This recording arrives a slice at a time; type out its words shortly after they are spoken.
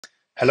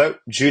Hello,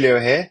 Julio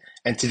here,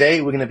 and today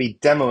we're going to be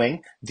demoing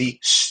the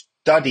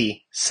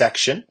study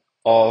section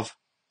of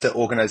the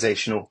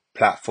organizational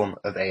platform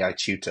of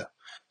AITutor.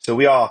 So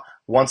we are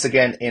once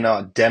again in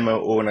our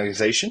demo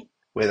organization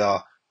with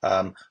our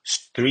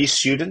 3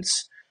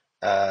 students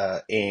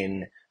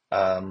in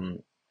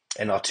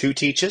our 2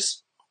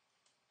 teachers,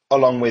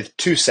 along with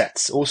 2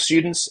 sets, all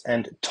students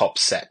and top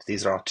set.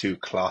 These are our 2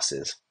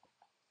 classes.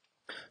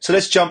 So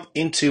let's jump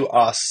into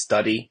our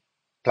study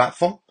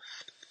platform.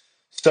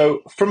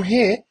 So from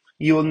here,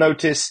 you will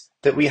notice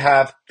that we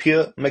have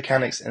pure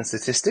mechanics and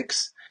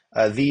statistics.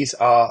 These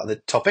are the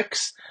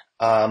topics,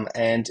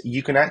 and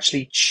you can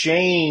actually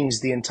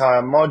change the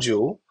entire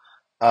module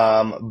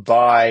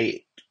by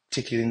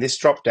ticking this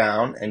drop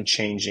down and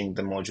changing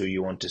the module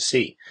you want to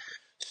see.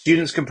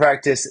 Students can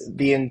practice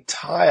the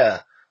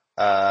entire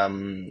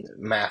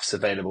maths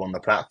available on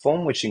the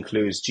platform, which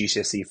includes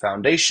GCSE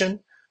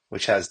Foundation,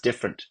 which has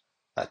different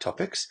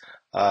topics,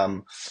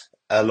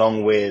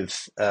 along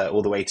with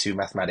all the way to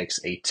Mathematics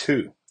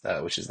A2,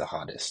 which is the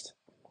hardest.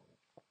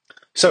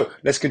 So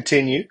let's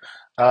continue.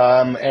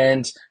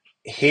 And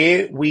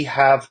here we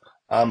have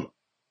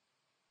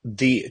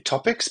the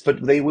topics,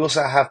 but they will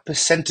also have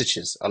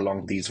percentages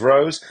along these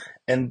rows,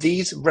 and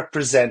these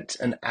represent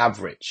an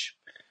average.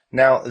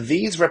 Now,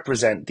 these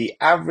represent the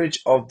average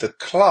of the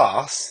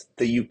class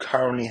that you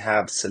currently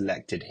have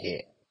selected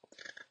here.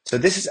 So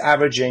this is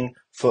averaging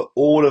for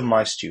all of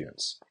my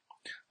students,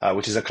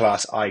 which is a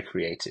class I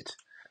created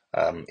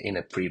in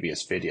a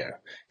previous video.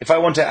 If I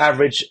want to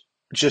average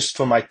just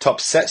for my top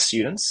set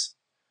students,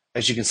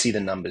 as you can see, the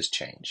numbers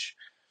change.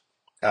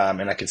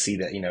 And I can see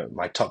that,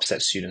 my top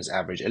set students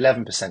average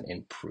 11%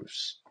 in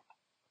proofs.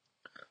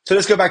 So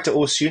let's go back to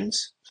all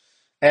students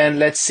and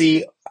let's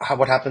see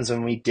what happens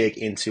when we dig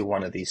into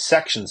one of these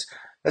sections.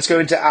 Let's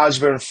go into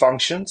algebra and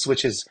functions,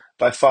 which is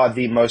by far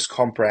the most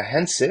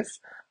comprehensive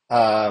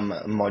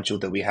module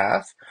that we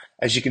have.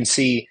 As you can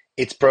see,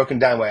 it's broken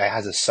down where it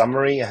has a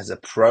summary, it has a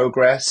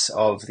progress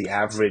of the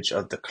average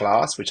of the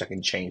class, which I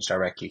can change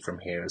directly from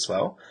here as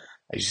well.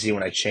 As you see,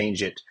 when I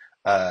change it,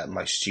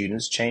 my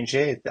students change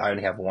here. I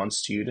only have 1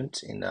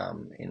 student in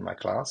my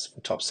class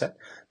for top set.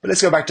 But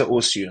let's go back to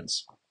all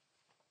students.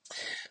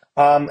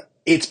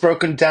 It's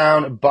broken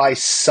down by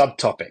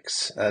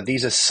subtopics.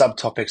 These are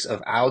subtopics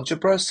of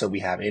algebra. So we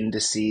have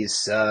indices,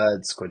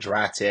 surds,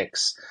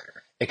 quadratics,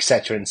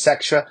 etc.,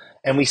 etc.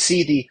 And we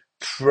see the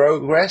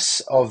progress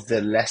of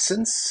the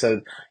lessons.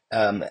 So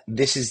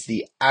this is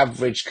the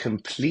average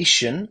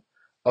completion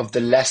of the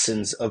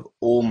lessons of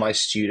all my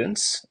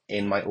students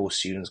in my all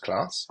students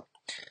class.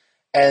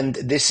 And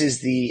this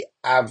is the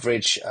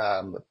average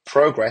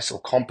progress or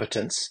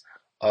competence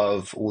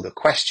of all the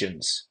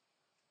questions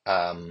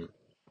that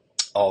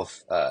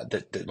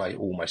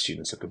all my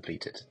students have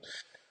completed.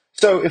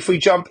 So if we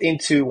jump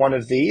into one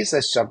of these,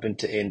 let's jump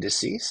into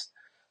indices.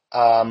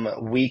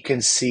 We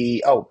can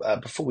see,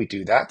 before we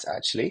do that,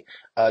 actually,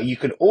 you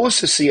can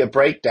also see a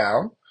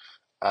breakdown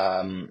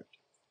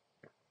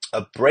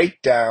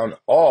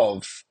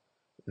of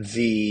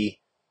the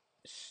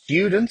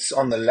students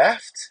on the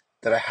left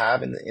that I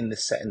have in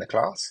the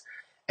class,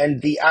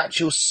 and the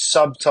actual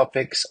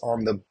subtopics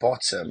on the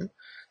bottom.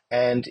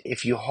 And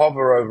if you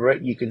hover over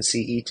it, you can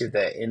see each of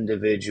their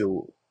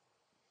individual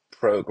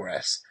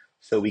progress.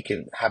 So we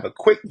can have a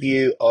quick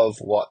view of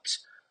what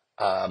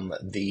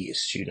the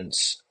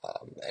students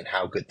and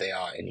how good they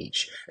are in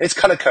each. It's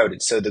color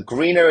coded, so the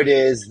greener it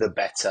is, the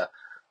better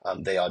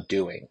they are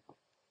doing.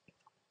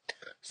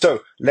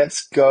 So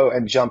let's go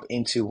and jump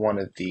into one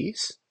of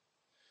these.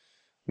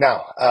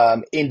 Now,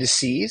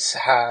 indices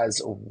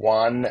has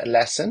 1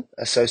 lesson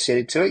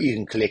associated to it. You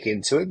can click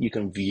into it. You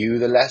can view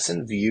the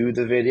lesson, view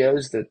the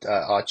videos that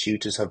our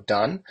tutors have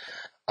done,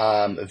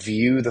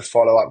 view the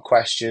follow-up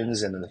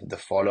questions and the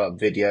follow-up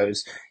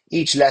videos.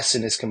 Each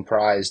lesson is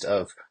comprised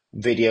of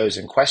videos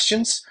and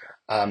questions.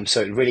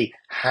 So it really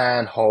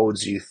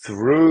handholds you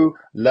through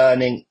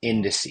learning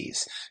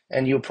indices.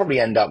 And you'll probably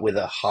end up with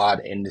a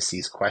hard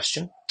indices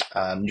question.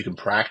 You can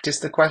practice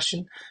the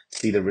question,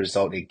 see the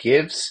result it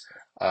gives.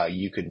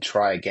 You can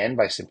try again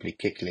by simply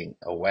clicking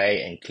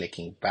away and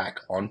clicking back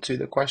onto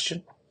the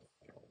question.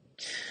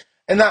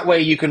 And that way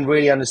you can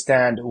really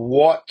understand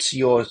what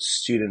your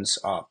students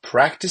are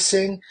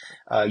practicing.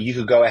 You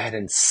could go ahead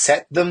and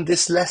set them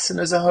this lesson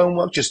as a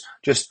homework. Just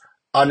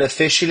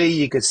unofficially,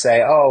 you could say,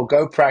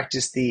 go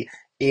practice the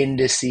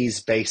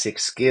indices basic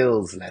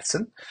skills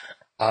lesson.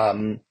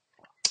 And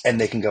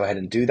they can go ahead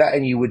and do that.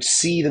 And you would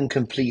see them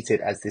complete it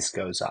as this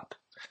goes up.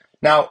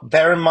 Now,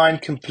 bear in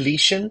mind,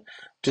 completion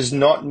does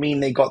not mean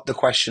they got the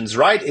questions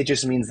right. It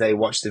just means they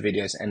watched the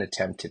videos and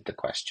attempted the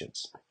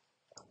questions.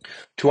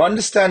 To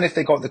understand if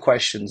they got the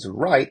questions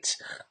right,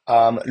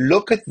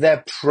 look at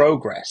their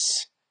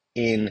progress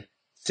in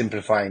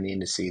simplifying the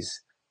indices,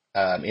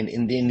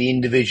 in the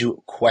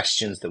individual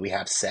questions that we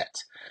have set.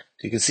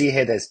 So you can see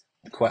here there's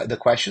the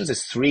questions.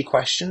 There's 3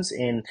 questions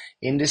in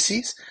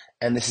indices,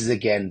 and this is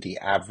again the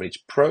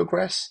average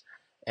progress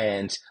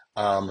and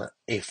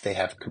if they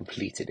have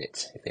completed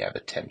it, if they have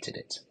attempted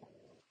it.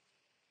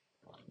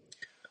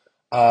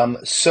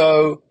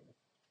 So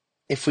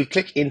if we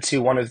click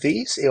into one of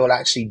these, it will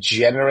actually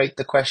generate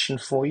the question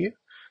for you.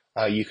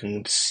 You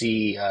can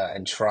see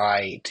and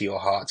try to your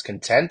heart's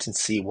content and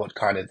see what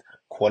kind of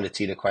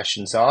quality the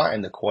questions are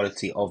and the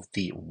quality of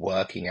the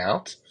working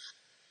out.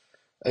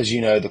 As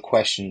you know, the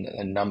question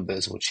and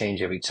numbers will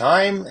change every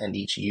time, and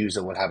each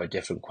user will have a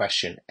different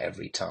question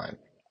every time.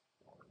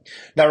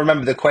 Now,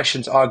 remember, the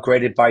questions are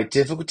graded by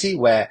difficulty,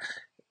 where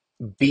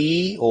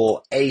B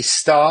or A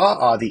star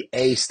are the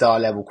A star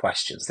level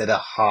questions. They're the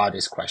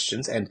hardest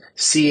questions, and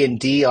C and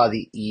D are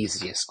the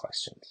easiest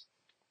questions.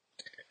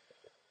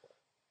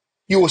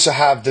 You also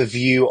have the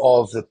view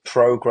of the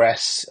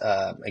progress,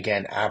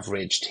 again,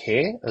 averaged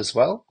here as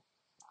well.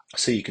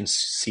 So you can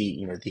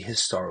see, the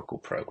historical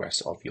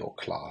progress of your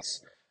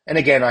class. And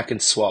again, I can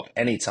swap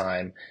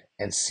anytime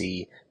and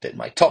see that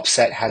my top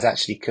set has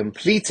actually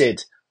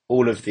completed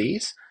all of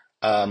these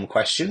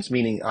questions,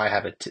 meaning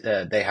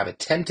they have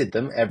attempted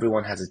them.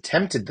 Everyone has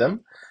attempted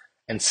them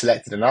and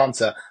selected an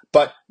answer,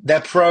 but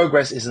their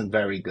progress isn't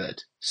very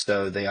good.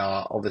 So they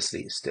are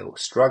obviously still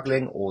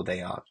struggling, or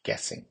they are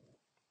guessing.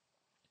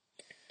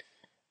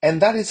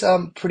 And that is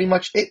pretty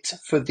much it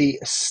for the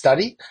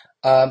study.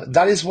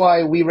 That is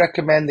why we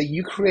recommend that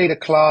you create a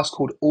class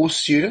called All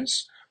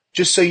Students,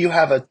 just so you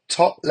have a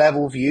top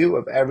level view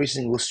of every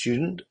single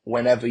student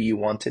whenever you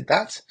wanted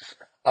that.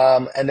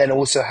 And then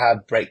also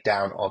have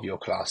breakdown of your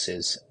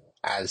classes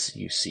as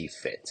you see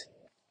fit.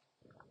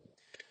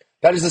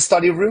 That is the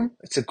study room.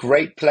 It's a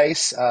great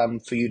place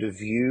for you to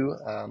view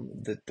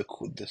the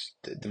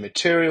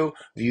material,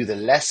 view the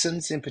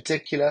lessons in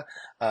particular,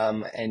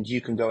 and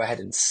you can go ahead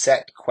and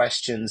set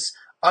questions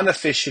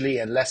unofficially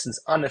and lessons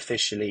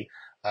unofficially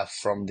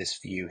from this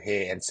view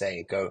here, and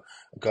say go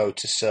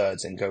to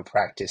SURDS and go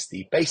practice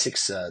the basic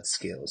SURDS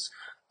skills,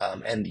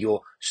 and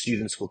your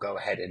students will go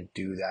ahead and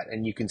do that,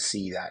 and you can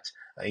see that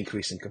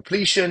increase in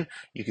completion.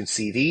 You can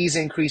see these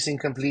increase in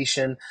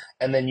completion,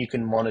 and then you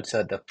can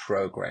monitor the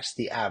progress,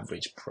 the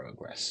average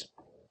progress.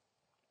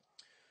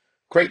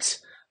 Great.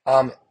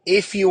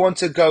 If you want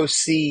to go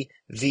see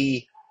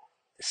the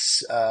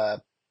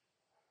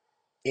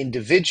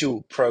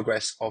individual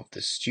progress of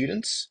the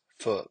students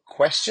for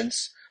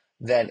questions,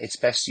 then it's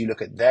best you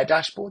look at their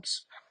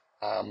dashboards.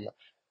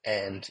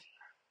 And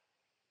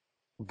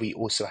we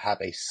also have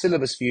a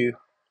syllabus view,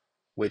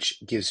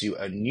 which gives you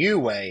a new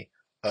way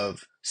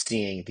of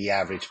seeing the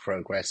average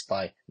progress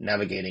by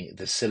navigating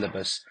the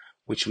syllabus,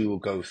 which we will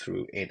go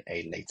through in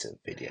a later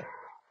video.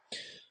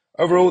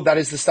 Overall, that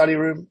is the study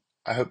room.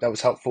 I hope that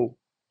was helpful.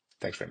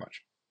 Thanks very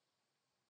much.